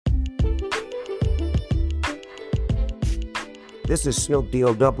This is Snoop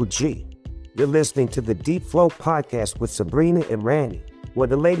D-O double G. You're listening to the Deep Flow podcast with Sabrina and Randy, where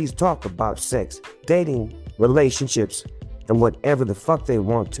the ladies talk about sex, dating, relationships, and whatever the fuck they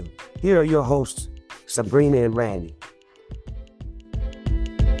want to. Here are your hosts, Sabrina and Randy.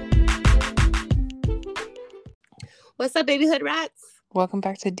 What's up, baby hood rats? Welcome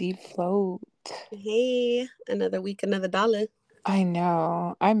back to Deep Float. Hey, another week, another dollar. I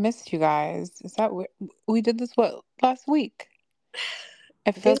know. I missed you guys. Is that we did this last week?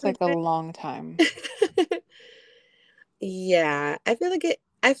 It feels like a long time. Yeah, I feel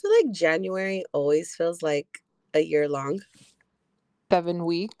like January always feels like a year long. 7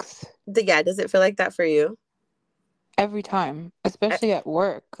 weeks. Yeah, does it feel like that for you? Every time, especially at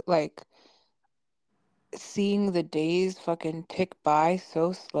work, like seeing the days fucking tick by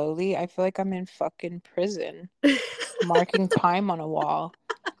so slowly. I feel like I'm in fucking prison, marking time on a wall.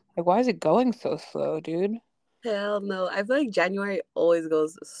 Like, why is it going so slow, dude? Hell no. I feel like January always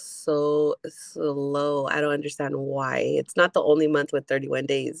goes so slow. I don't understand why. It's not the only month with 31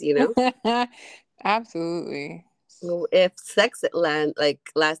 days, you know? Absolutely. If sex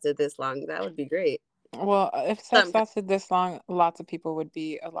lasted this long, that would be great. Well, if sex lasted this long, lots of people would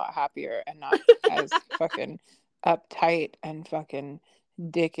be a lot happier and not as fucking uptight and fucking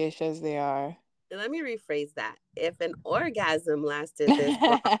dickish as they are. Let me rephrase that. If an orgasm lasted this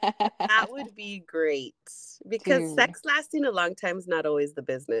long, that would be great. Because Dude. Sex lasting a long time is not always the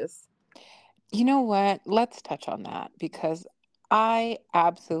business. You know what? Let's touch on that because I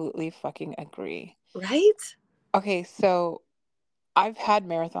absolutely fucking agree. Right? Okay, so I've had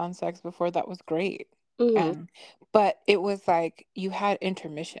marathon sex before. That was great. Mm-hmm. But it was like you had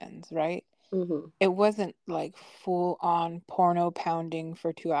intermissions, right? Mm-hmm. It wasn't like full on porno pounding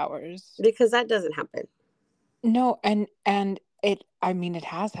for 2 hours. Because that doesn't happen. No, and it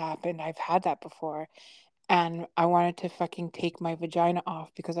has happened. I've had that before. And I wanted to fucking take my vagina off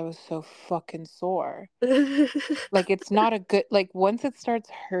because I was so fucking sore. Like, it's not a good, like, once it starts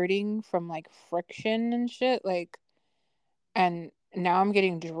hurting from like friction and shit, like, and now I'm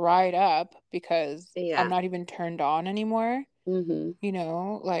getting dried up because I'm not even turned on anymore. Mm-hmm. You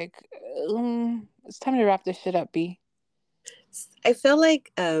know, like, it's time to wrap this shit up, B. I feel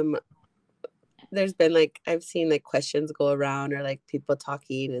like there's been like, I've seen like questions go around or like people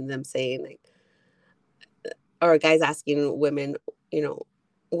talking and them saying like, or guys asking women, you know,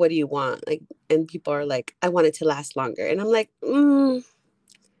 what do you want? Like, and people are like, I want it to last longer. And I'm like, who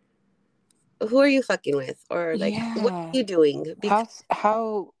are you fucking with? Or like, what are you doing? Because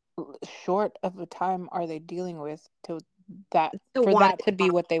how short of a time are they dealing with for that to be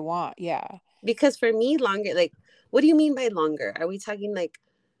what they want? Yeah. Because for me, longer, like, what do you mean by longer? Are we talking like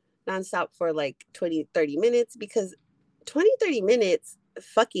nonstop for like 20, 30 minutes? Because 20, 30 minutes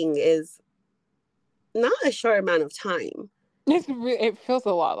fucking is not a short amount of time. It feels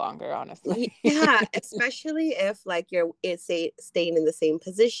a lot longer, honestly. Yeah, especially if like staying in the same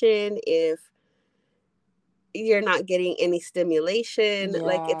position, if you're not getting any stimulation. Yeah.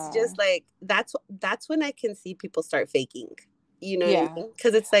 Like, it's just like that's when I can see people start faking. You know what I mean?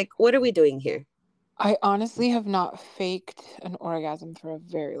 Because it's like, what are we doing here? I honestly have not faked an orgasm for a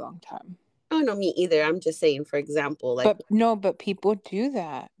very long time. Oh, no, me either. I'm just saying, for example, like... But people do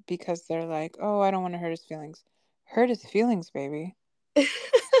that because they're like, oh, I don't want to hurt his feelings. Hurt his feelings, baby.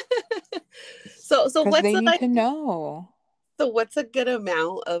 So what's they need to know. So what's a good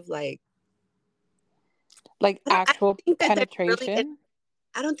amount of like actual penetration?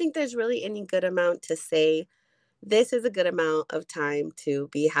 I don't think there's really any good amount to say this is a good amount of time to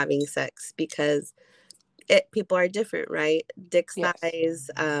be having sex, because people are different, right? Dick size,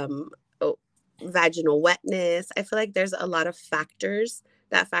 vaginal wetness. I feel like there's a lot of factors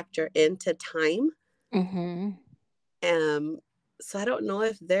that factor into time. Mm-hmm. So I don't know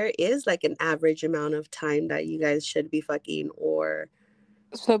if there is like an average amount of time that you guys should be fucking, or...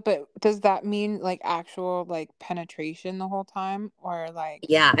 So, but does that mean like actual like penetration the whole time, or like...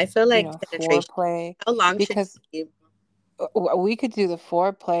 Yeah, I feel like foreplay. How long because should we could do the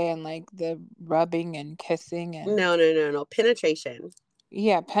foreplay and like the rubbing and kissing and... No, penetration.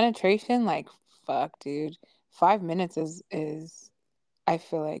 Yeah, penetration, like, fuck, dude. 5 minutes is I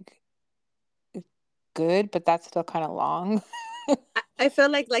feel like good, but that's still kind of long. I feel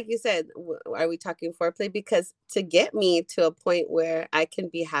like you said, are we talking foreplay? Because to get me to a point where I can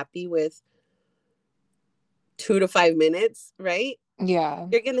be happy with 2 to 5 minutes, right? Yeah.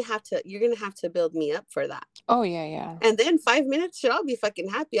 You're gonna have to build me up for that. Oh yeah. And then 5 minutes, should I'll be fucking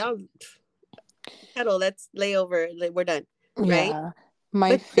happy. I'll cuddle, let's lay over, we're done. Right? Yeah.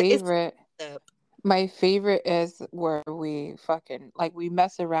 My favorite My favorite is where we fucking like we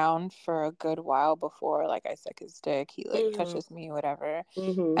mess around for a good while before like I suck his dick, he like Mm-hmm. touches me, whatever,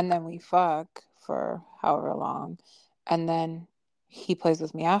 Mm-hmm. and then we fuck for however long, and then he plays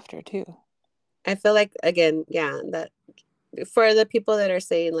with me after too. I feel like again, yeah, that for the people that are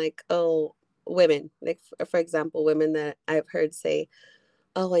saying like, oh, women, like for example, women that I've heard say,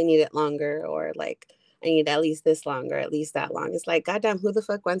 oh, I need it longer, or like I need at least this long or at least that long. It's like, goddamn, who the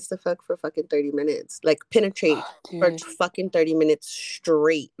fuck wants to fuck for fucking 30 minutes? Like penetrate Oh, for dude. fucking 30 minutes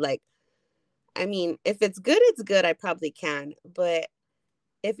straight. Like, I mean, if it's good, it's good. I probably can. But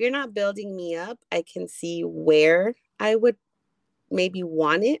if you're not building me up, I can see where I would maybe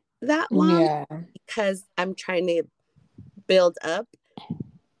want it that long Yeah. because I'm trying to build up,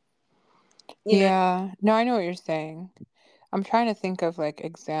 you know. Yeah. No, I know what you're saying. I'm trying to think of like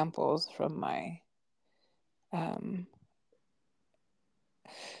examples from my um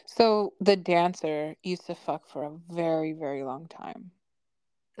so the dancer used to fuck for a very, very long time.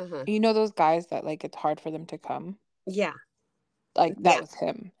 Uh-huh. You know those guys that like it's hard for them to come? Yeah. Like that Yeah. was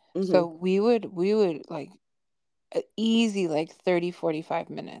him. Mm-hmm. So we would like easy like 30-45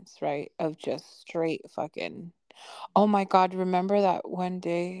 minutes, right? Of just straight fucking. Oh my God, remember that one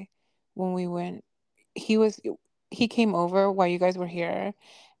day when we went he was he came over while you guys were here,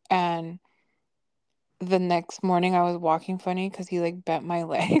 and the next morning I was walking funny because he like bent my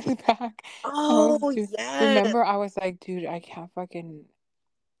legs back. I Oh, was yeah. remember I was like, dude, I can't fucking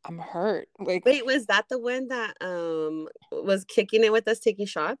I'm hurt. Like, Wait, was that the one that was kicking it with us taking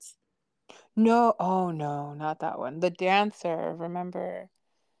shots? no, oh no, not that one. The dancer, remember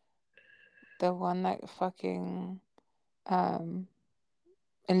the one that fucking El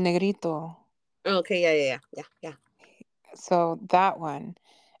Negrito. Okay, yeah, yeah, yeah, yeah, So that one.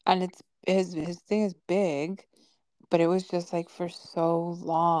 And it's his thing is big, but it was just like for so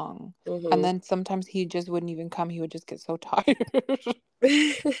long. yeah. And Mm-hmm. then sometimes he just wouldn't even come. He would just get so tired.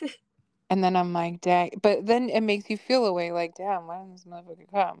 Yeah. And then I'm like, dang. But then it makes you feel a way like, damn, why didn't this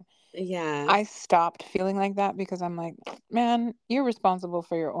motherfucker come? I stopped feeling like that because I'm like, man, you're responsible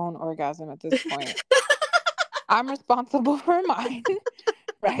for your own orgasm at this point. I'm responsible for mine,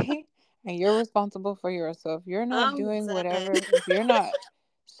 right? And you're responsible for yours. So if you're not I'm doing dead. whatever, if you're not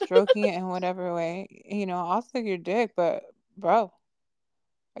stroking it in whatever way, I'll suck your dick, but bro,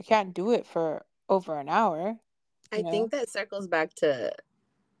 I can't do it for over an hour, I you know? think that circles back to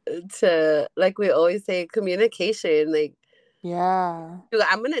like we always say, communication. Like, Yeah. dude,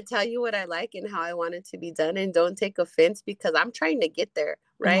 I'm gonna tell you what I like and how I want it to be done, and don't take offense because I'm trying to get there,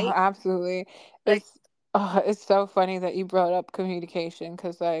 No, right? absolutely. Like, It's so funny that you brought up communication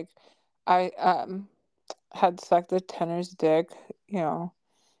because like I had sucked the tenor's dick, you know,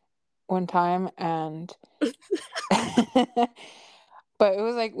 one time, and but it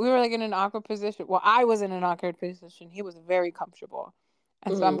was like we were like in an awkward position. Well, I was in an awkward position. He was very comfortable.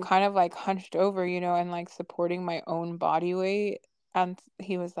 And so I'm mm-hmm. kind of like hunched over, and like supporting my own body weight. And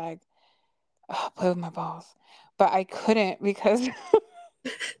he was like, oh, play with my balls. But I couldn't because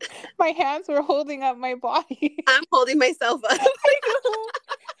my hands were holding up my body. I'm holding myself up. I know.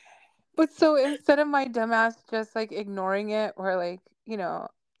 But so instead of my dumbass just like ignoring it or like,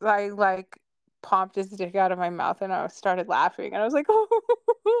 I like popped his dick out of my mouth and I started laughing and I was like,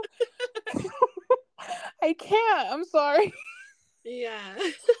 oh, I can't. I'm sorry. Yeah.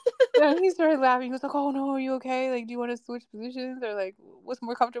 And he started laughing. He was like, oh no, are you okay? Like, do you want to switch positions or like what's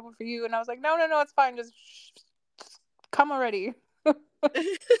more comfortable for you? And I was like, no, no, no, it's fine. Just come already. But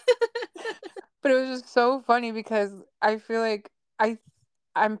it was just so funny because I feel like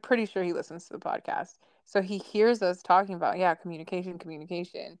I'm pretty sure he listens to the podcast. So he hears us talking about, yeah, communication.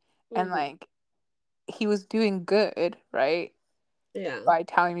 And Mm-hmm. like he was doing good, right? Yeah. By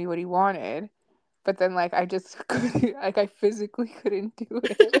telling me what he wanted. But then like I just couldn't, like I physically couldn't do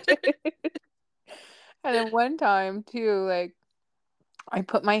it. And then one time too, like I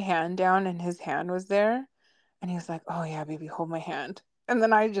put my hand down and his hand was there. And he was like, oh yeah, baby, hold my hand. And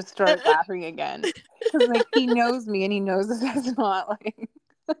then I just started laughing again. Because like he knows me and he knows that that's not like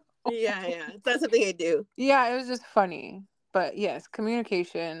Yeah, yeah. That's something I do. yeah, it was just funny. But yes,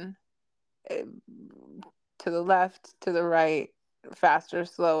 communication, eh, to the left, to the right, faster,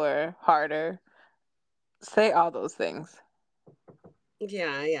 slower, harder. Say all those things.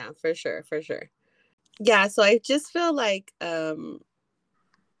 Yeah, yeah, for sure, for sure. Yeah, so I just feel like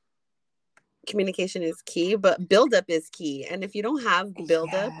communication is key, but buildup is key. And if you don't have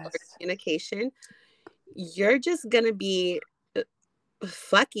buildup or Yes. communication, you're just gonna be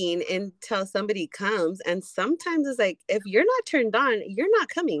fucking until somebody comes. And sometimes it's like if you're not turned on, you're not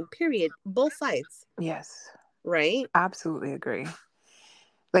coming. Period. Both sides, Yes. right? Absolutely agree.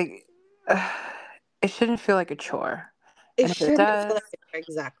 Like It shouldn't feel like a chore. It And if it shouldn't feel does, like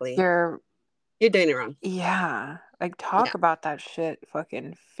exactly. you're doing it wrong. yeah. Like Yeah. talk about that shit.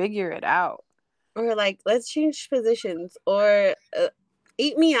 Fucking figure it out. Or like, let's change positions, or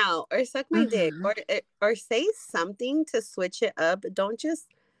eat me out, or suck my dick, or say something to switch it up. Don't just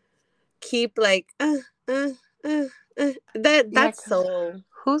keep like that's so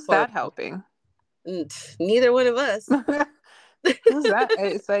who's that horrible. helping? Neither one of us. Who's that?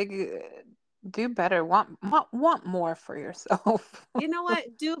 It's like do better. Want more for yourself. You know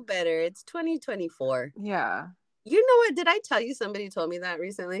what? Do better. It's 2024. Yeah. You know what? Did I tell you somebody told me that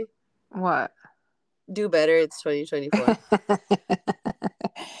recently? What? Do better. It's 2024.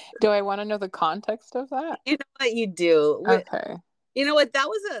 Do I want to know the context of that? You know what? You do. Okay. You know what? That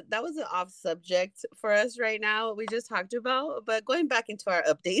was an off subject for us right now. What we just talked about, but going back into our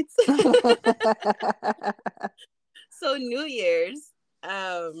updates. So New Year's,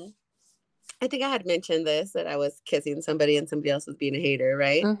 I think I had mentioned this, that I was kissing somebody and somebody else was being a hater,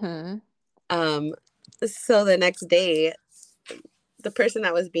 right? So the next day, the person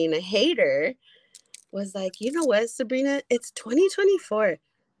that was being a hater was like, you know what, Sabrina, it's 2024.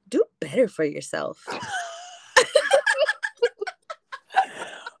 Do better for yourself.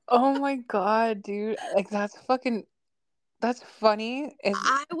 Oh my God, dude. Like that's funny. But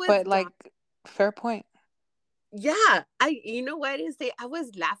like fair point. Yeah. You know what is I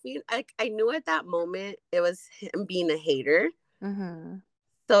was laughing. I knew at that moment it was him being a hater.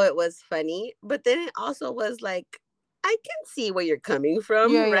 So it was funny. But then it also was like, I can see where you're coming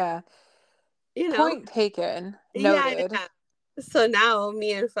from. Yeah, right? yeah. You know? Point taken. Noted. Yeah. So now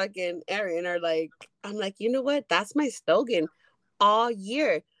me and fucking Erin are like, I'm like, you know what? That's my slogan all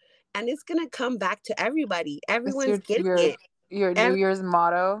year. And it's going to come back to everybody. Everyone's getting it. Your New Year's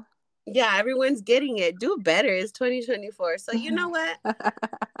motto. Yeah, everyone's getting it. Do better. It's 2024. So you know what?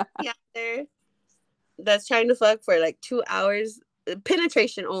 Yeah, there. That's trying to fuck for like 2 hours.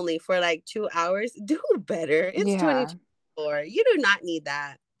 Penetration only for like 2 hours. Do better. It's 2024. You do not need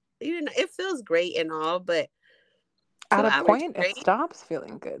that. It feels great and all, but at a point straight, it stops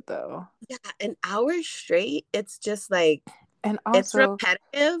feeling good though. Yeah, an hour straight, it's just like, and also, it's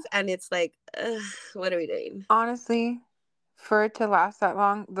repetitive, and it's like, what are we doing? Honestly, for it to last that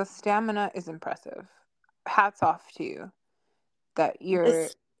long, the stamina is impressive. Hats off to you that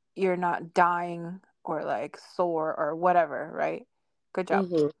you're not dying or like sore or whatever, right? Good job.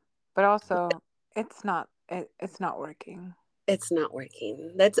 But also, it's not working. It's not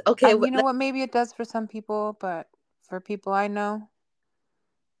working. That's okay. And you know what? Maybe it does for some people, but for people I know,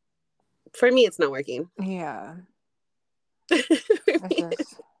 for me, it's not working. Yeah.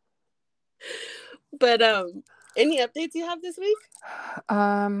 But any updates you have this week?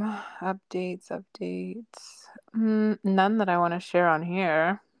 Updates. None that I want to share on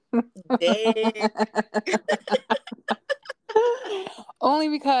here. Only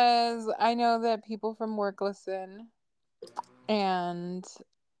because I know that people from work listen, and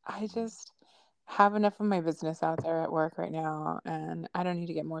I just have enough of my business out there at work right now, and I don't need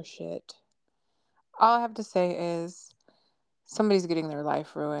to get more shit. All I have to say is somebody's getting their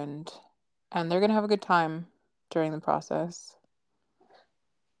life ruined, and they're gonna have a good time during the process.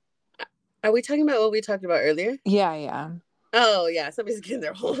 Are we talking about what we talked about earlier? Yeah. Oh, yeah. Somebody's getting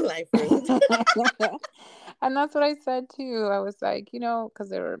their whole life ruined. And that's what I said, too. I was like, because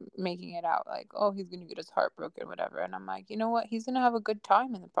they were making it out like, oh, he's going to get his heart broken, whatever. And I'm like, you know what? He's going to have a good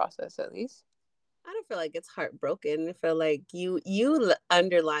time in the process, at least. I don't feel like it's heartbroken. I feel like you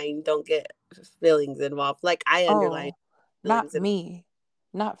underline don't get feelings involved. Like I underline. Not me.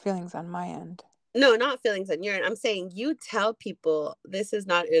 Not feelings on my end. No, not feelings on your end. I'm saying you tell people this is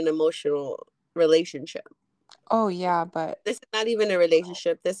not an emotional relationship. Oh, yeah, but this is not even a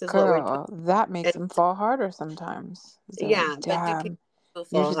relationship. This is girl, what we're doing. That makes them fall harder sometimes. Yeah, like, damn, but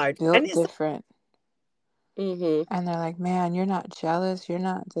you're just hard. built different. And they're like, man, you're not jealous. You're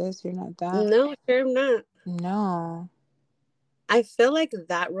not this. You're not that. No, sure I'm not. No. I feel like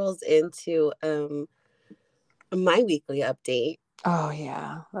that rolls into my weekly update. Oh,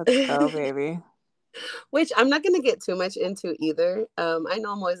 yeah. Let's go, baby. Which I'm not going to get too much into either. I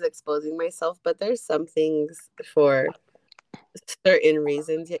know I'm always exposing myself, but there's some things for certain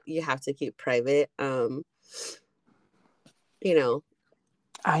reasons you have to keep private. I know.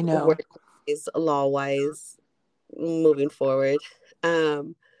 Work-wise, law-wise, moving forward. There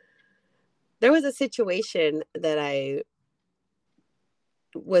was a situation that I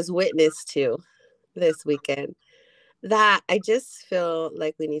was witness to this weekend that I just feel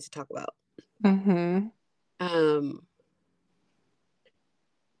like we need to talk about.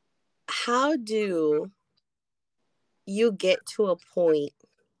 How do you get to a point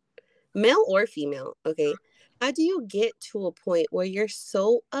male or female, okay? How do you get to a point where you're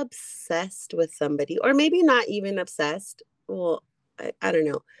so obsessed with somebody, or maybe not even obsessed? Well, I don't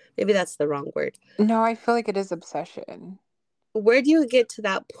know. Maybe that's the wrong word. No, I feel like it is obsession. Where do you get to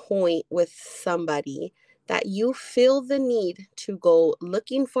that point with somebody that you feel the need to go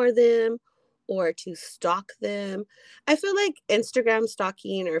looking for them or to stalk them? I feel like Instagram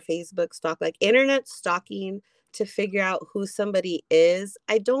stalking or Facebook stalk, like internet stalking to figure out who somebody is.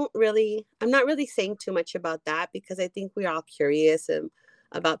 I'm not really saying too much about that because I think we're all curious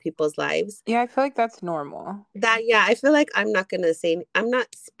about people's lives. Yeah, I feel like that's normal. Yeah, I feel like I'm not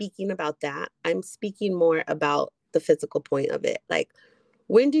speaking about that. I'm speaking more about the physical point of it. Like,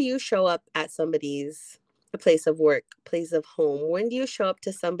 when do you show up at somebody's place of work, place of home? When do you show up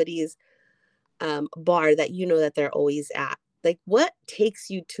to somebody's bar that you know that they're always at? Like, what takes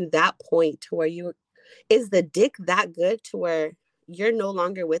you to that point to where is the dick that good to where you're no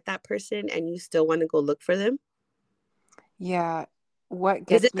longer with that person and you still want to go look for them? Yeah. What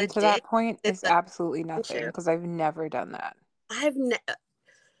Is it gets me the to that dick? point Is it is the absolutely nothing friendship? because I've never done that.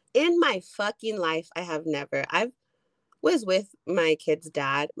 In my fucking life, I have never. I was with my kid's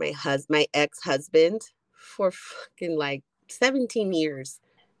dad, my ex-husband, for fucking like 17 years,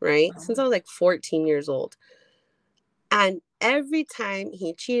 right? Since I was like 14 years old. And every time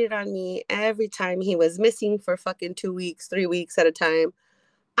he cheated on me, every time he was missing for fucking 2 weeks, 3 weeks at a time,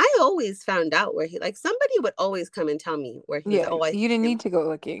 I always found out where like somebody would always come and tell me where he was. Yeah, Oh, I you see didn't him. need to go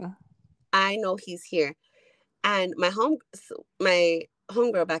looking. I know he's here. And my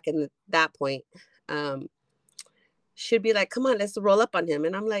homegirl back in that point, should be like, come on, let's roll up on him.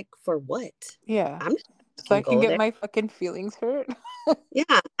 And I'm like, for what? Yeah. I'm not So I fucking can go get there. my fucking feelings hurt.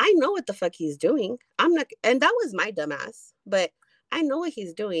 Yeah, I know what the fuck he's doing. I'm not, and that was my dumbass, but I know what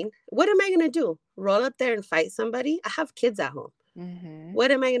he's doing. What am I going to do? Roll up there and fight somebody? I have kids at home. Mm-hmm.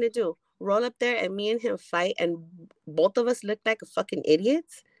 What am I going to do? Roll up there and me and him fight and both of us look like fucking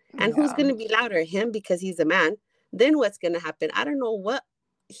idiots? And who's Yeah. going to be louder? Him because he's a man. Then what's going to happen? I don't know what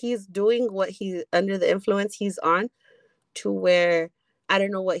he's doing, what he's under the influence he's on, to where I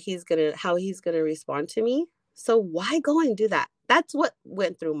don't know how he's gonna respond to me. So why go and do that? That's what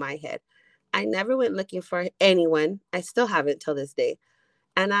went through my head. I never went looking for anyone. I still haven't till this day.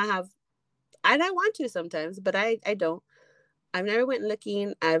 And I want to sometimes, but I don't. I've never went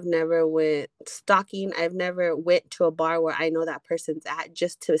looking. I've never went stalking. I've never went to a bar where I know that person's at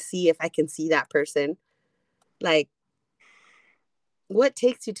just to see if I can see that person. Like, what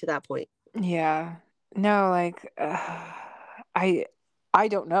takes you to that point? Yeah. No, like I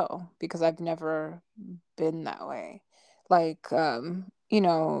don't know because I've never been that way. Like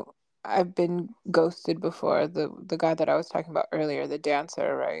I've been ghosted before. The guy that I was talking about earlier, the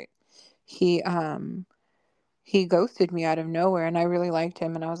dancer, right? He he ghosted me out of nowhere and I really liked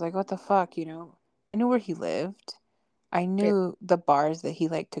him and I was like, what the fuck, you know? I knew where he lived. I Yeah. knew the bars that he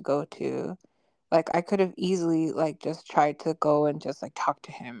liked to go to. Like I could have easily like just tried to go and just like talk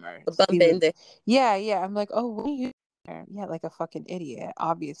to him or Bump see what. in there. Yeah, yeah. I'm like, oh, what are you doing there? Yeah, like a fucking idiot,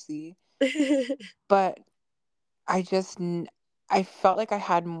 obviously. But I just I felt like I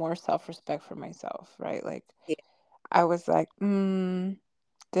had more self-respect for myself, right? Like Yeah. I was like,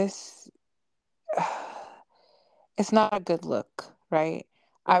 this it's not a good look, right?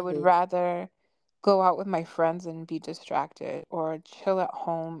 I would Mm-hmm. rather go out with my friends and be distracted or chill at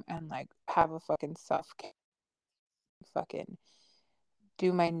home and like have a fucking self care, fucking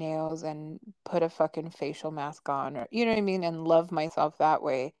do my nails and put a fucking facial mask on or you know what I mean and love myself that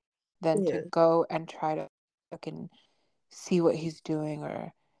way than to Yeah. go and try to fucking see what he's doing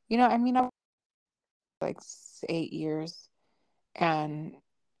or I mean I was like 8 years and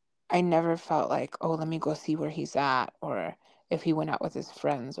I never felt like, oh, let me go see where he's at or if he went out with his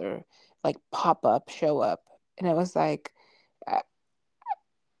friends or like pop up, show up. And it was like, I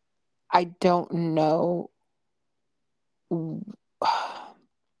I don't know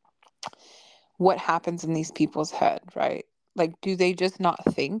what happens in these people's head, right? Like, do they just not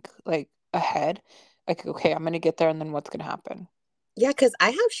think like ahead? Like, okay, I'm going to get there and then what's going to happen? Yeah, because I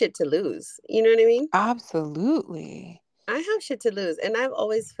have shit to lose. You know what I mean? Absolutely. I have shit to lose. And I've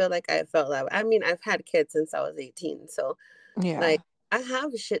always felt like I felt that way. I mean, I've had kids since I was 18. So, like, Yeah. I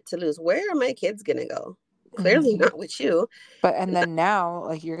have shit to lose. Where are my kids going to go? Clearly Hmm. not with you. But, and then now,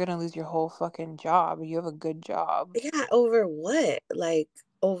 like, you're going to lose your whole fucking job. You have a good job. Yeah, over what? Like,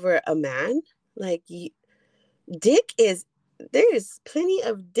 over a man? Like, dick is, there's plenty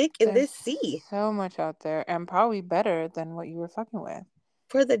of dick in There's this sea. so much out there and probably better than what you were fucking with.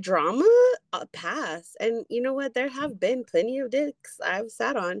 For the drama, pass. And you know what? There have been plenty of dicks I've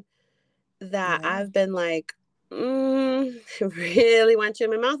sat on that Yeah. I've been like, really want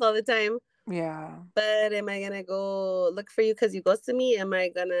you in my mouth all the time. Yeah. But am I gonna go look for you because you ghosted me? Am I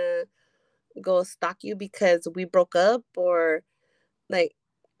gonna go stalk you because we broke up? Or like,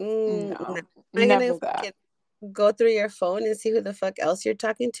 no. No, Am I gonna never that. go through your phone and see who the fuck else you're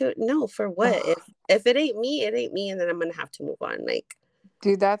talking to? No, for what? Ugh. If it ain't me, it ain't me, and then I'm gonna have to move on. Like,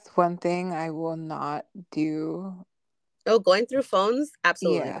 Dude, that's one thing I will not do. oh, going through phones,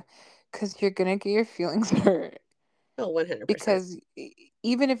 absolutely Yeah, not. because you're gonna get your feelings hurt. Oh, 100%. Because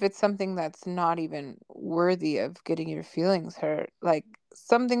even if it's something that's not even worthy of getting your feelings hurt, like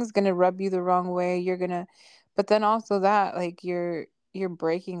something's gonna rub you the wrong way, you're gonna, but then also that, like you're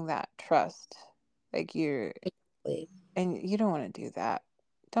breaking that trust. Like you're, Exactly. and you don't want to do that.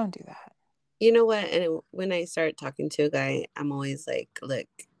 Don't do that. You know what? And when I start talking to a guy, I'm always like, look,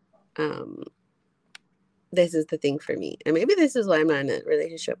 um, this is the thing for me. And maybe this is why I'm not in a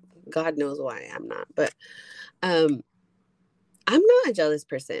relationship. God knows why I'm not. But um, I'm not a jealous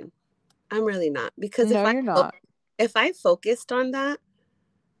person. I'm really not. Because No, you're not. if I focused on that,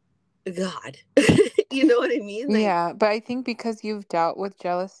 God, you know what I mean? Like, Yeah, but I think because you've dealt with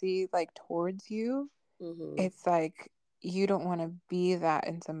jealousy like towards you, mhm. it's like you don't want to be that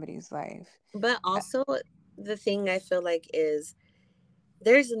in somebody's life. But Uh, also the thing I feel like is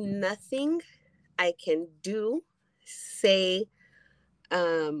there's nothing I can do, say,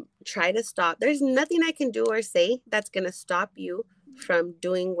 try to stop. There's nothing I can do or say that's gonna stop you from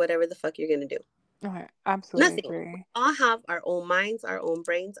doing whatever the fuck you're gonna do. I absolutely Nothing. We agree. all have our own minds, our own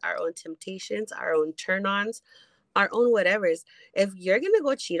brains, our own temptations, our own turn-ons, our own whatevers. If you're gonna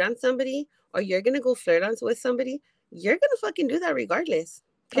go cheat on somebody or you're gonna go flirt on with somebody, you're gonna fucking do that regardless.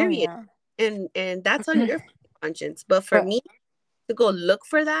 Oh Period. yeah. And that's on your conscience. But for But me to go look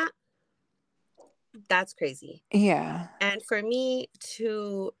for that, that's crazy. yeah. And for me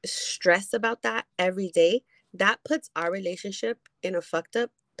to stress about that every day, that puts our relationship in a fucked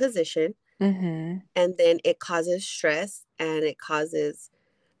up position. Mm-hmm. And then it causes stress and it causes,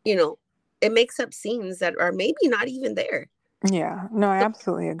 you know, it makes up scenes that are maybe not even there. Yeah. No, I So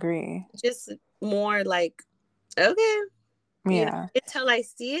absolutely agree. just more like, okay, Yeah. until I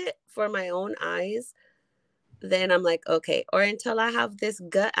see it for my own eyes, then I'm like, okay. Or until I have this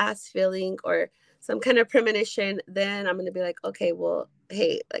gut ass feeling or some kind of premonition, then I'm gonna be like, okay, well,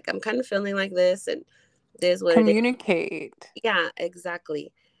 hey, like I'm kind of feeling like this and this is what it is. Communicate. Yeah,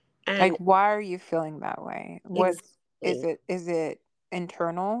 exactly. Like, And why are you feeling that way? What's exactly. is it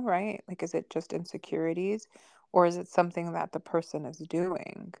internal, right? Like, is it just insecurities, or is it something that the person is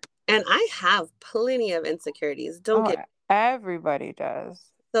doing? And I have plenty of insecurities. Don't Oh, get everybody does.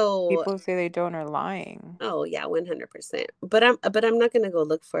 so People who say they don't are lying. oh yeah, 100%. But I'm not going to go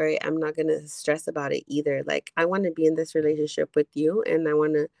look for it. I'm not going to stress about it either. Like I want to be in this relationship with you and I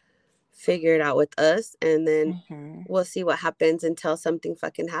want to figure it out with us and then Mm-hmm. we'll see what happens until something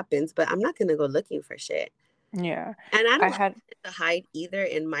fucking happens, but I'm not going to go looking for shit. Yeah. And I I don't have had shit to hide either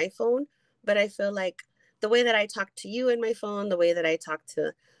in my phone, but I feel like the way that I talk to you in my phone, the way that I talk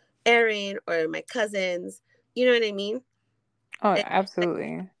to Aaron or my cousins, you know what I mean? oh, And I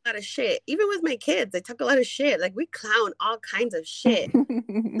absolutely. talk a lot of shit. Even with my kids, I talk a lot of shit. Like we clown all kinds of shit.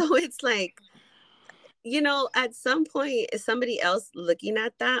 So it's like, at some point, somebody else looking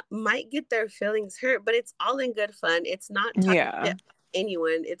at that might get their feelings hurt, but it's all in good fun. It's not talking Yeah. shit about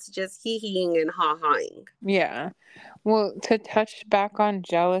anyone. It's just hee-heeing and ha-haing. Yeah. Well, to touch back on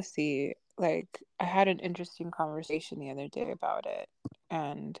jealousy, like I had an interesting conversation the other day about it.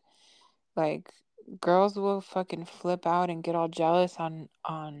 And like girls will fucking flip out and get all jealous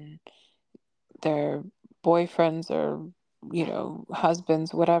on their boyfriends or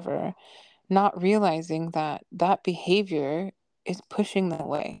husbands, whatever, not realizing that that behavior is pushing them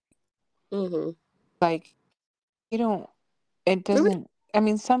away. Mm-hmm. Like you don't it Remember? doesn't I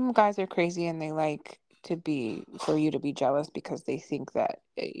mean some guys are crazy and they like to be for you to be jealous because they think that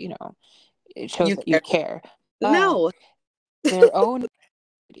it shows You that you care? care, but No. their own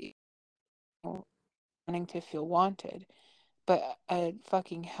wanting to feel wanted. But a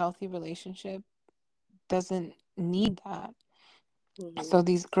fucking healthy relationship doesn't need that. Mm-hmm. So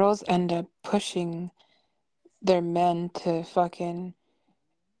these girls end up pushing their men to fucking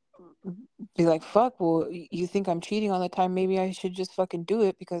be like, fuck, well, you think I'm cheating all the time, maybe I should just fucking do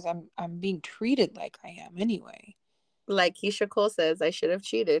it because I'm being treated like I am anyway. Like Keisha Cole says, I should have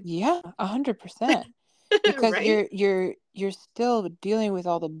cheated. Yeah, 100%. Because Right? you're still dealing with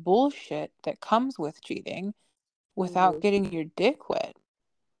all the bullshit that comes with cheating Mm-hmm. without getting your dick wet.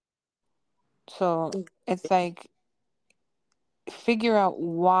 So it's like figure out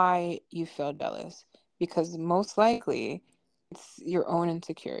why you feel jealous because most likely It's your own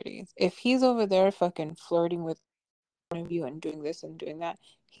insecurities. If he's over there fucking flirting with one of you and doing this and doing that,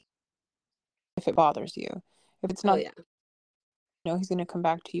 if it bothers you, if it's Oh not, yeah. he's gonna come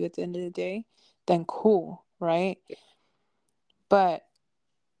back to you at the end of the day, then cool, right? But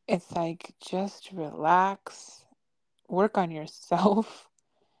it's like, just relax, work on yourself,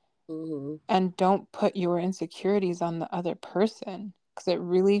 Mm-hmm. and don't put your insecurities on the other person, because it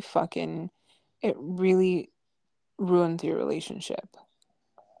really ruins your relationship.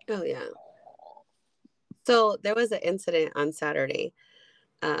 Oh yeah. So there was an incident on Saturday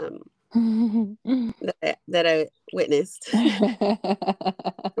that I witnessed.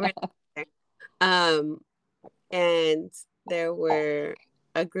 And there were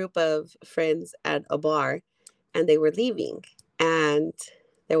a group of friends at a bar, and they were leaving. And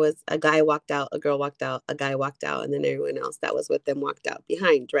there was a guy walked out, a girl walked out, a guy walked out, and then everyone else that was with them walked out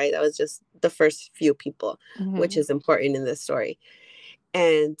behind, right? That was just the first few people, which is important in this story.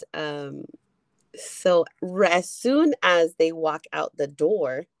 And so as soon as they walk out the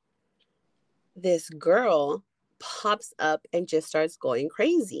door, this girl pops up and just starts going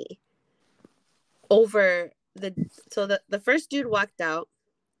crazy over the first dude walked out,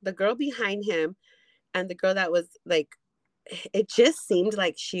 the girl behind him, and the girl that was like, it just seemed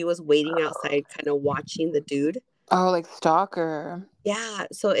like she was waiting outside kind of watching the dude. Oh, like stalker. Yeah,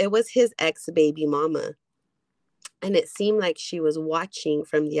 so it was his ex baby mama, and it seemed like she was watching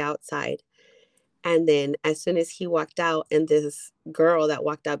from the outside. And then as soon as he walked out, and this girl that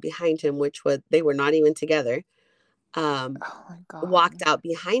walked out behind him, which was, they were not even together, Oh my God. walked out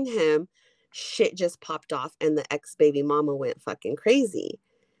behind him, shit just popped off, and the ex baby mama went fucking crazy.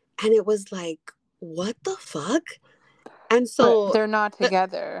 And it was like, what the fuck? And so but they're not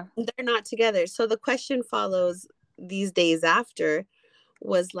together. They're not together. So the question follows these days after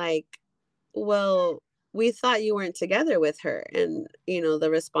was like, well, we thought you weren't together with her. And, the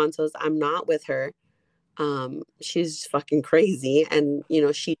response was, I'm not with her. She's fucking crazy. And,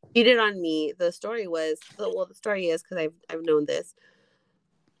 she cheated on me. The story was, the story is, because I've known this,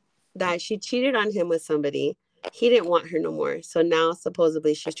 that she cheated on him with somebody. He didn't want her no more. So now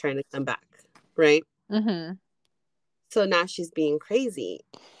supposedly she's trying to come back. Right. Mm-hmm. So now she's being crazy.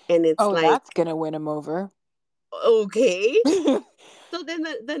 And it's like, that's gonna win him over. Okay. So then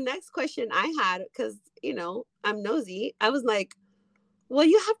the next question I had, because I'm nosy, I was like, well,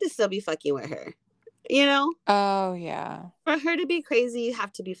 you have to still be fucking with her, Oh yeah. For her to be crazy, you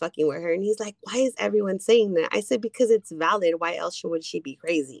have to be fucking with her. And he's like, why is everyone saying that? I said, because it's valid. Why else would she be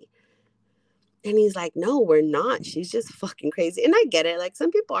crazy? And he's like, no, we're not. She's just fucking crazy. And I get it. Like,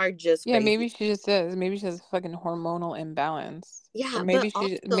 some people are just crazy. Maybe she just is. Maybe she has a fucking hormonal imbalance. Yeah, or maybe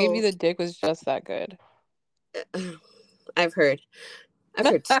but maybe the dick was just that good. I've heard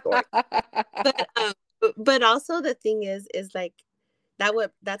stories. But also the thing is like,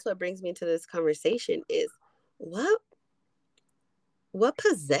 that's what brings me to this conversation is, what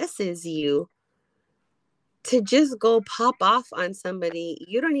possesses you to just go pop off on somebody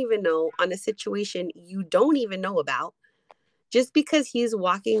you don't even know, on a situation you don't even know about, just because he's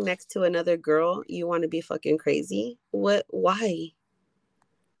walking next to another girl? You want to be fucking crazy? Why?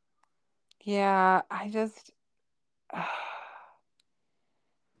 Yeah, I just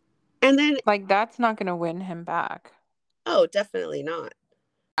and then, like, that's not gonna win him back. Oh, definitely not.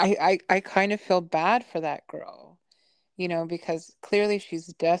 I kind of feel bad for that girl, because clearly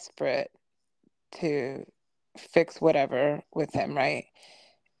she's desperate to fix whatever with him, right?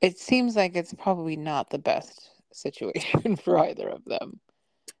 It seems like it's probably not the best situation for either of them.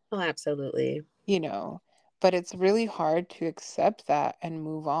 Oh, absolutely. But it's really hard to accept that and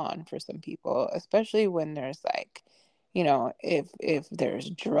move on for some people, especially when there's like, if there's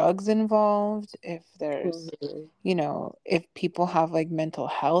drugs involved, if there's, if people have like mental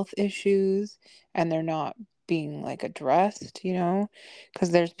health issues and they're not being like addressed,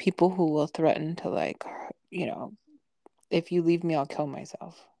 because there's people who will threaten to like, if you leave me, I'll kill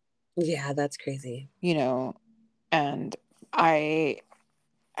myself. Yeah, that's crazy. And I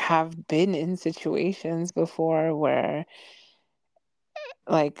have been in situations before where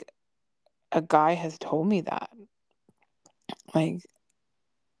like a guy has told me that, like,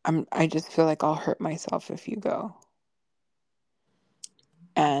 I just feel like I'll hurt myself if you go.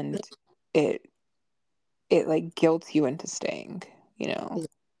 And it like guilts you into staying,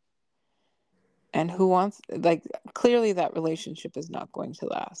 and who wants, like, clearly that relationship is not going to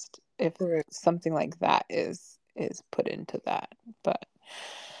last if something like that is put into that. But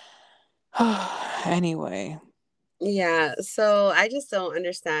anyway. Yeah, so I just don't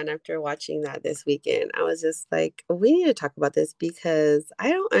understand. After watching that this weekend, I was just like, we need to talk about this, because I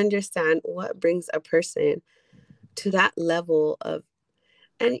don't understand what brings a person to that level of,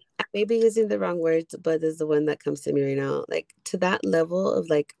 and I may be using the wrong words, but this is the one that comes to me right now. Like to that level of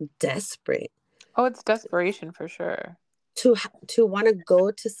like desperate. Oh, it's desperation for sure. To want to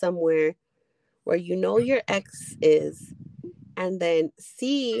go to somewhere where you know your ex is, and then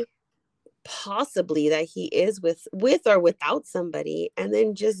see possibly that he is with or without somebody, and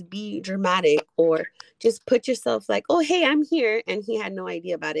then just be dramatic or just put yourself like, oh hey, I'm here, and he had no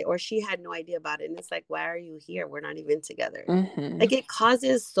idea about it or she had no idea about it, and it's like, why are you here? We're not even together. Mm-hmm. Like it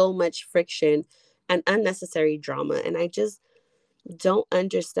causes so much friction and unnecessary drama, and I just don't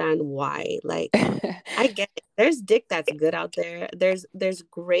understand why. Like I get it. There's dick that's good out there. There's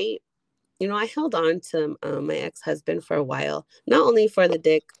great. I held on to my ex-husband for a while, not only for the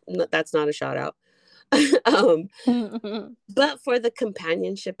dick, that's not a shout out, but for the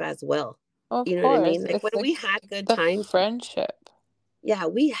companionship as well. Of You know what I course. mean? Like when we had good the times, friendship. yeah,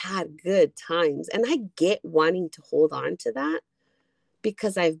 we had good times. And I get wanting to hold on to that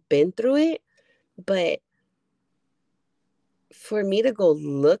because I've been through it. But for me to go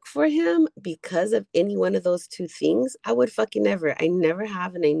look for him because of any one of those two things, I would fucking never. I never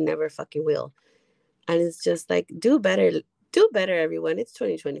have, and I never fucking will. And it's just like, do better, everyone. It's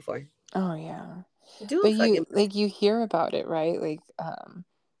 2024. Oh yeah. Do But fucking you hear about it, right? Like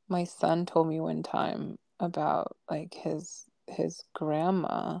my son told me one time about like his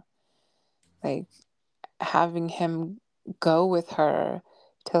grandma, like having him go with her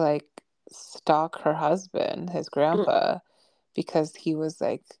to like stalk her husband, his grandpa, because he was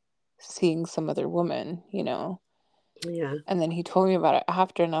like seeing some other woman, Yeah. And then he told me about it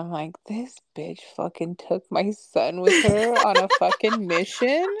after, and I'm like, this bitch fucking took my son with her on a fucking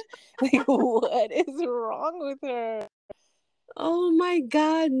mission? Like, what is wrong with her? Oh my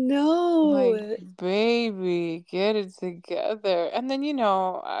God, no. Like, baby, get it together. And then,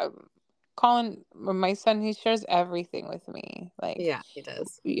 Colin, my son, he shares everything with me. Like, Yeah, he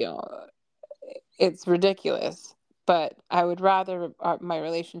does. It's ridiculous. But I would rather my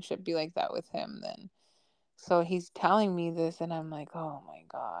relationship be like that with him than. So he's telling me this, and I'm like, oh my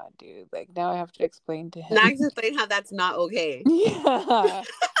God, dude. Like, now I have to explain to him. Now explain how that's not okay. Yeah.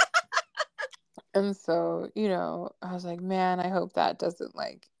 And so, I was like, man, I hope that doesn't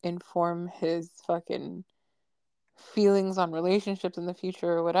like inform his fucking feelings on relationships in the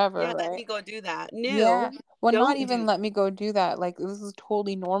future or whatever. Yeah, right? let me go do that. No. Yeah. Well, not even do. let me go do that. Like, this is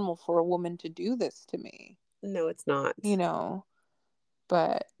totally normal for a woman to do this to me. No, it's not.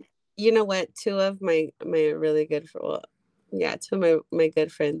 But you know what? Two of my really good, two of my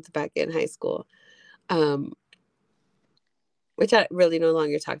good friends back in high school, which I really no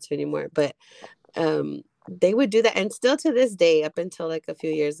longer talk to anymore, but they would do that, and still to this day, up until like a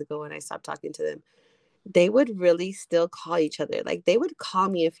few years ago when I stopped talking to them, they would really still call each other. Like they would call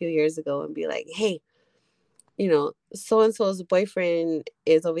me a few years ago and be like, hey, so and so's boyfriend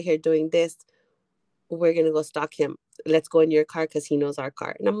is over here doing this. We're gonna go stalk him. Let's go in your car because he knows our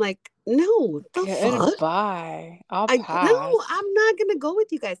car. And I'm like, no, the fuck? Goodbye. I'll No, pass. I'm not gonna go with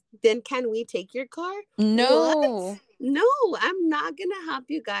you guys. Then can we take your car? No. What? No, I'm not gonna help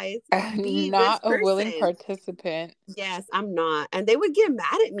you guys be not this a willing person. participant. Yes, I'm not. And they would get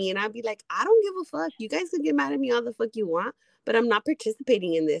mad at me, and I'd be like, I don't give a fuck. You guys can get mad at me all the fuck you want, but I'm not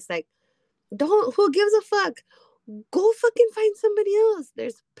participating in this. Like, who gives a fuck? Go fucking find somebody else.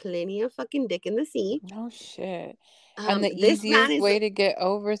 There's plenty of fucking dick in the sea. No shit. And the this man easiest is way to get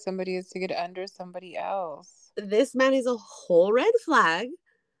over somebody is to get under somebody else. This man is a whole red flag.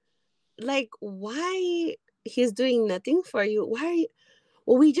 Like, why he's doing nothing for you? Why are you?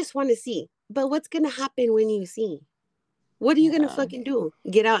 Well, we just want to see. But what's gonna happen when you see? What are you gonna fucking do?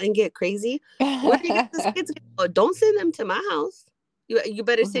 Get out and get crazy? Where are you guys' kids? Oh, don't send them to my house. You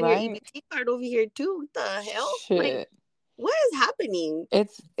better send your EBT card over here too. What the hell? Shit. Like, what is happening?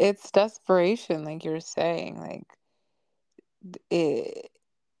 It's desperation, like you're saying, like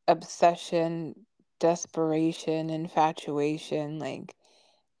obsession, desperation, infatuation, like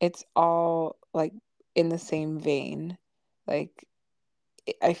it's all like in the same vein. Like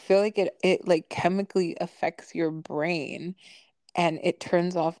I feel like it like chemically affects your brain, and it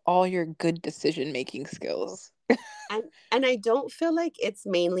turns off all your good decision making skills. And I don't feel like it's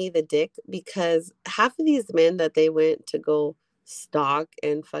mainly the dick, because half of these men that they went to go stalk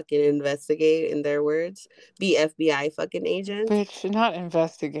and fucking investigate, in their words, be FBI fucking agents. Bitch, not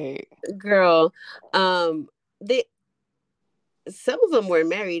investigate. Girl, they some of them were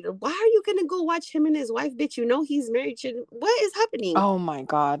married. Why are you gonna go watch him and his wife, bitch? You know he's married. What is happening? Oh my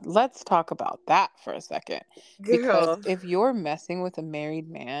God, let's talk about that for a second. Girl. Because if you're messing with a married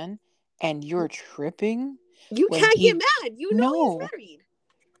man and you're tripping, you can't get mad. You know he's married.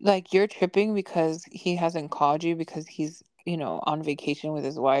 like you're tripping because he hasn't called you because he's, on vacation with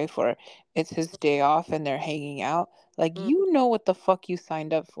his wife, or it's his day off and they're hanging out. Like, Mm, you know what the fuck you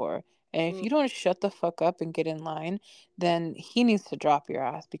signed up for. And if mm, you don't shut the fuck up and get in line, then he needs to drop your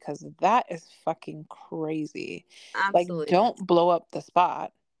ass because that is fucking crazy. Like, absolutely. don't blow up the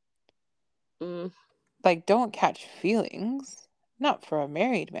spot. Mm, Like, don't catch feelings. Not for a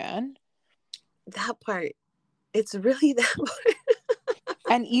married man. that part. It's really that part.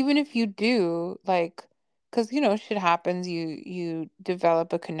 And even if you do, like, because shit happens, you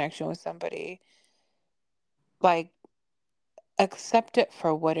develop a connection with somebody, like, accept it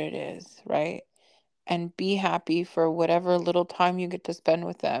for what it is, right? And be happy for whatever little time you get to spend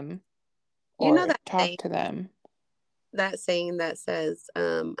with them You know or talk to them. that saying that says,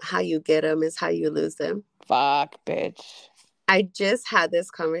 how you get them is how you lose them. Fuck, bitch. I just had this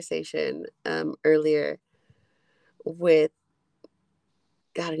conversation earlier with,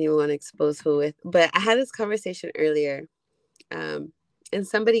 God, I don't even want to expose who with, but I had this conversation earlier, um, and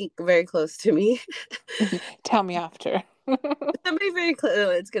somebody very close to me, Tell me after. somebody very close, oh,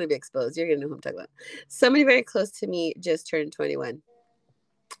 it's going to be exposed. You're going to know who I'm talking about. Somebody very close to me just turned 21.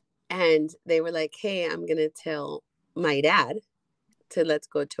 And they were like, hey, I'm going to tell my dad to let's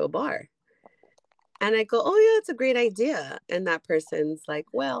go to a bar. And I go, oh, yeah, that's a great idea. And that person's like,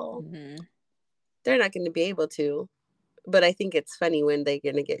 well, Mhm. they're not going to be able to. But I think it's funny when they're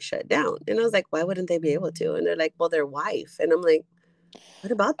going to get shut down. And I was like, why wouldn't they be able to? And they're like, well, their wife. And I'm like,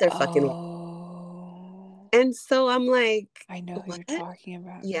 what about their fucking wife? Oh, And so I'm like, I know who what? you're talking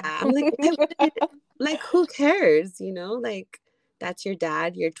about Yeah. now. I'm like, why wouldn't, like, who cares? You know, like, that's your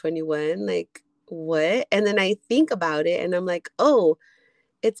dad. You're 21. Like, what? And then I think about it and I'm like, oh,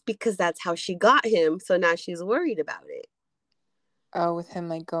 it's because that's how she got him. So now she's worried about it. Oh, with him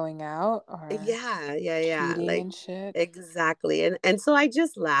like going out or Yeah. cheating Like, and shit. exactly. And so I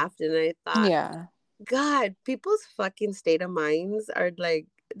just laughed and I thought, Yeah. God, people's fucking state of minds are like,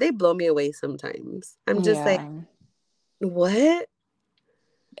 they blow me away sometimes. I'm just like, Yeah. what?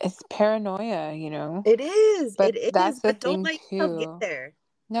 It's paranoia. It is. But It is. that's the But don't thing let yourself get too. there.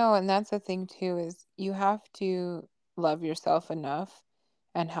 No, and that's the thing too is you have to love yourself enough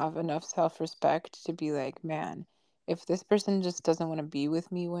and have enough self-respect to be like, man, if this person just doesn't want to be with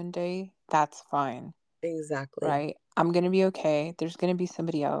me one day, that's fine, Exactly. right? I'm gonna be okay. There's gonna be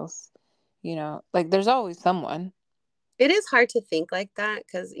somebody else, like there's always someone. It is hard to think like that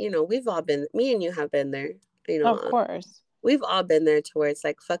because, we've all been, me and you have been there. You know, Of course. we've all been there to where it's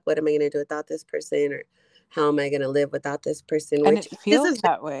like, fuck, what am I going to do without this person? Or how am I going to live without this person? And it Which is feels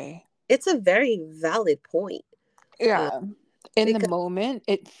that way. it's a very valid point. Uh, Yeah. In the because, moment,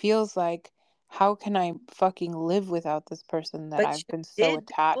 it feels like, how can I fucking live without this person that but I've you been so did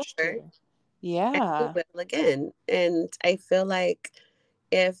attached before to? and you Yeah. will again. And I feel like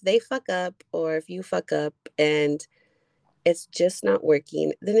if they fuck up or if you fuck up and it's just not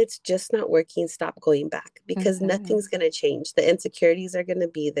working, then it's just not working. Stop going back because Hmm. nothing's going to change. The insecurities are going to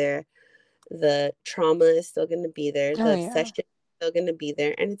be there. The trauma is still going to be there. Oh The yeah. obsession is still going to be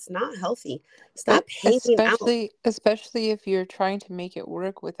there. And it's not healthy. But Stop hanging out. especially if you're trying to make it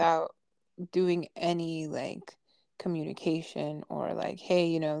work without doing any like communication or like,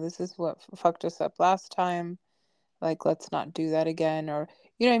 hey, this is what fucked us up last time. Like, let's not do that again. Or,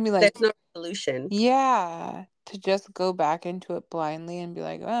 you know what I mean? Like, There's no solution. yeah, to just go back into it blindly and be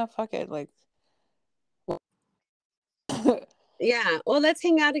like, oh, fuck it. Like, Yeah. Well, let's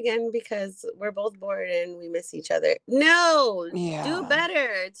hang out again because we're both bored and we miss each other. No, do yeah.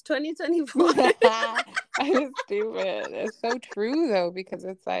 better. It's 2024. I'm stupid. It's so true though, because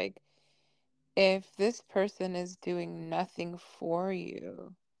it's like, if this person is doing nothing for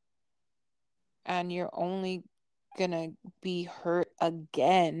you and you're only gonna be hurt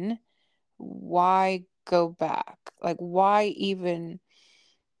again, why go back? Like, why even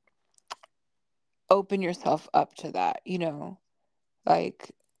open yourself up to that?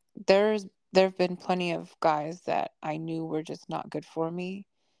 Like, there've been plenty of guys that I knew were just not good for me,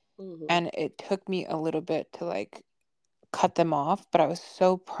 Hmm. and it took me a little bit to like cut them off, but I was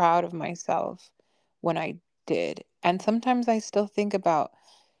so proud of myself when I did. And sometimes I still think about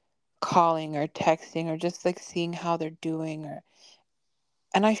calling or texting or just like seeing how they're doing,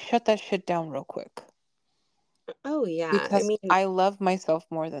 and I shut that shit down real quick Oh, yeah. I because mean, I love myself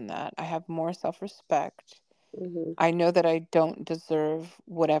more than that. I have more self-respect. mhm. I know that I don't deserve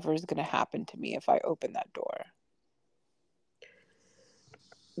whatever is going to happen to me if I open that door.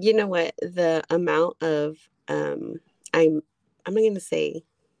 You know what? The amount of, I'm, I'm not going to say,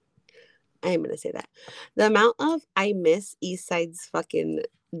 I am going to say that. The amount of I miss East Side's fucking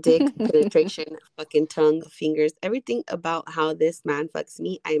dick, penetration, fucking tongue, fingers, everything about how this man fucks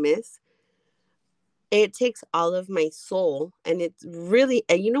me, I miss. It takes all of my soul. And it's really,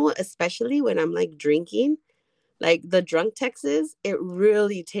 and you know what, especially when I'm like drinking, like the drunk texts, it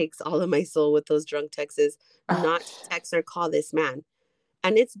really takes all of my soul with those drunk texts, not to text or call this man.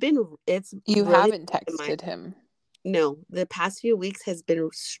 And it's You really haven't texted him. no, the past few weeks has been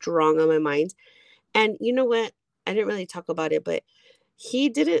strong on my mind. And you know what? I didn't really talk about it, but he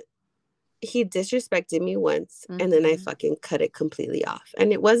didn't, he disrespected me once and then I fucking cut it completely off.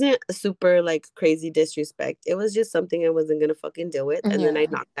 And it wasn't a super like crazy disrespect. It was just something I wasn't going to fucking deal with. And then I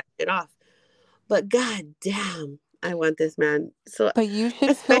knocked that shit off. But god damn, I want this man. So, but you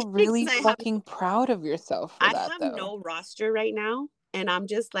should feel really fucking proud of yourself for that, though. I have no roster right now. And I'm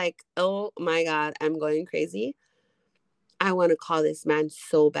just like, oh my God, I'm going crazy. I want to call this man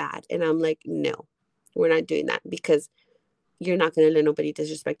so bad. And I'm like, no, we're not doing that because you're not going to let nobody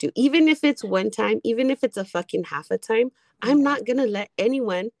disrespect you. Even if it's one time, even if it's a fucking half a time, I'm not going to let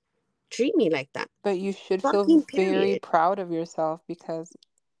anyone treat me like that. But you should feel very proud of yourself because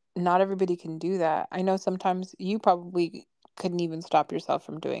not everybody can do that. I know sometimes you probably couldn't even stop yourself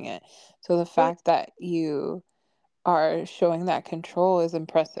from doing it. So the fact that you are showing that control is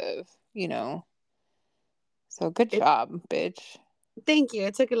impressive, you know. So good job, bitch. Thank you.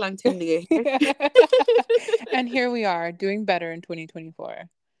 It took a long time to get here. And here we are doing better in 2024.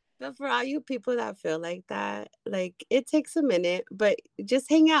 But for all you people that feel like that, like it takes a minute, but just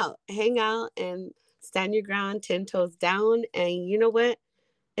hang out and stand your ground, 10 toes down. And you know what?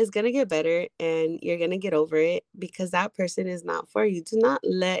 It's going to get better and you're going to get over it because that person is not for you. Do not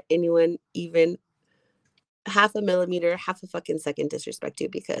let anyone even half a millimeter, half a fucking second disrespect you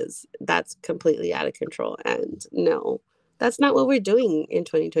because that's completely out of control. And no, that's not what we're doing in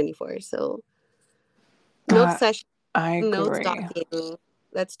 2024. So no obsession, no stalking.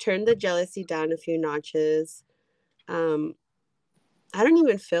 Let's turn the jealousy down a few notches. I don't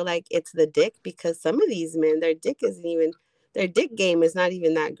even feel like it's the dick because some of these men, their dick game is not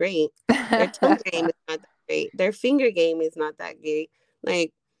even that great. Their tongue game is not that great. Their finger game is not that great.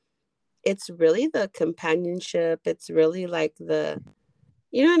 Like, it's really the companionship. It's really like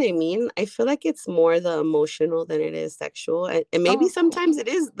you know what I mean? I feel like it's more the emotional than it is sexual. And maybe sometimes it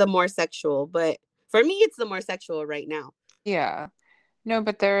is the more sexual, but for me, it's the more sexual right now. Yeah. No,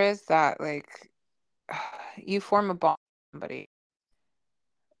 but there is that, like, you form a bond with somebody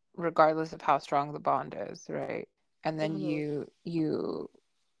regardless of how strong the bond is, right? And then you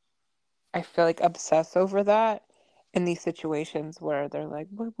I feel like obsess over that in these situations where they're like,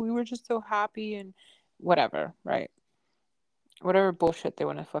 we were just so happy and whatever, right? Whatever bullshit they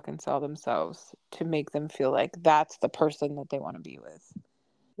want to fucking sell themselves to make them feel like that's the person that they want to be with.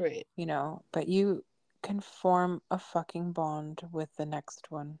 Right. You know, but you can form a fucking bond with the next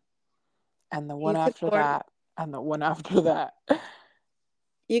one and the one after that and the one after that.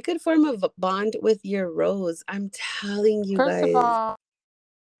 You could form a bond with your rose. I'm telling you guys. First of all,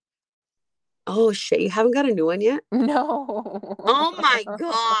 oh shit, you haven't got a new one yet? No. Oh my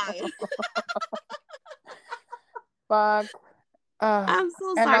god. Fuck. I'm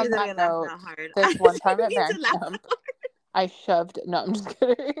so sorry that I laughed that hard. This one time at Van Camp, I shoved. No, I'm just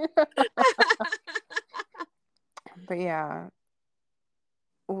kidding. But yeah.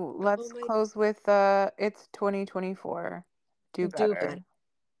 Ooh, let's close with it's 2024. Do better.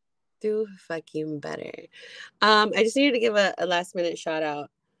 Do fucking better. I just needed to give a last minute shout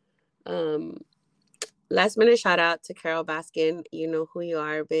out. Last minute shout out to Carol Baskin. You know who you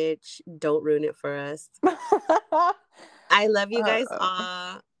are, bitch. Don't ruin it for us. I love you guys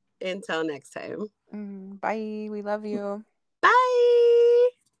all. Until next time. Bye. We love you.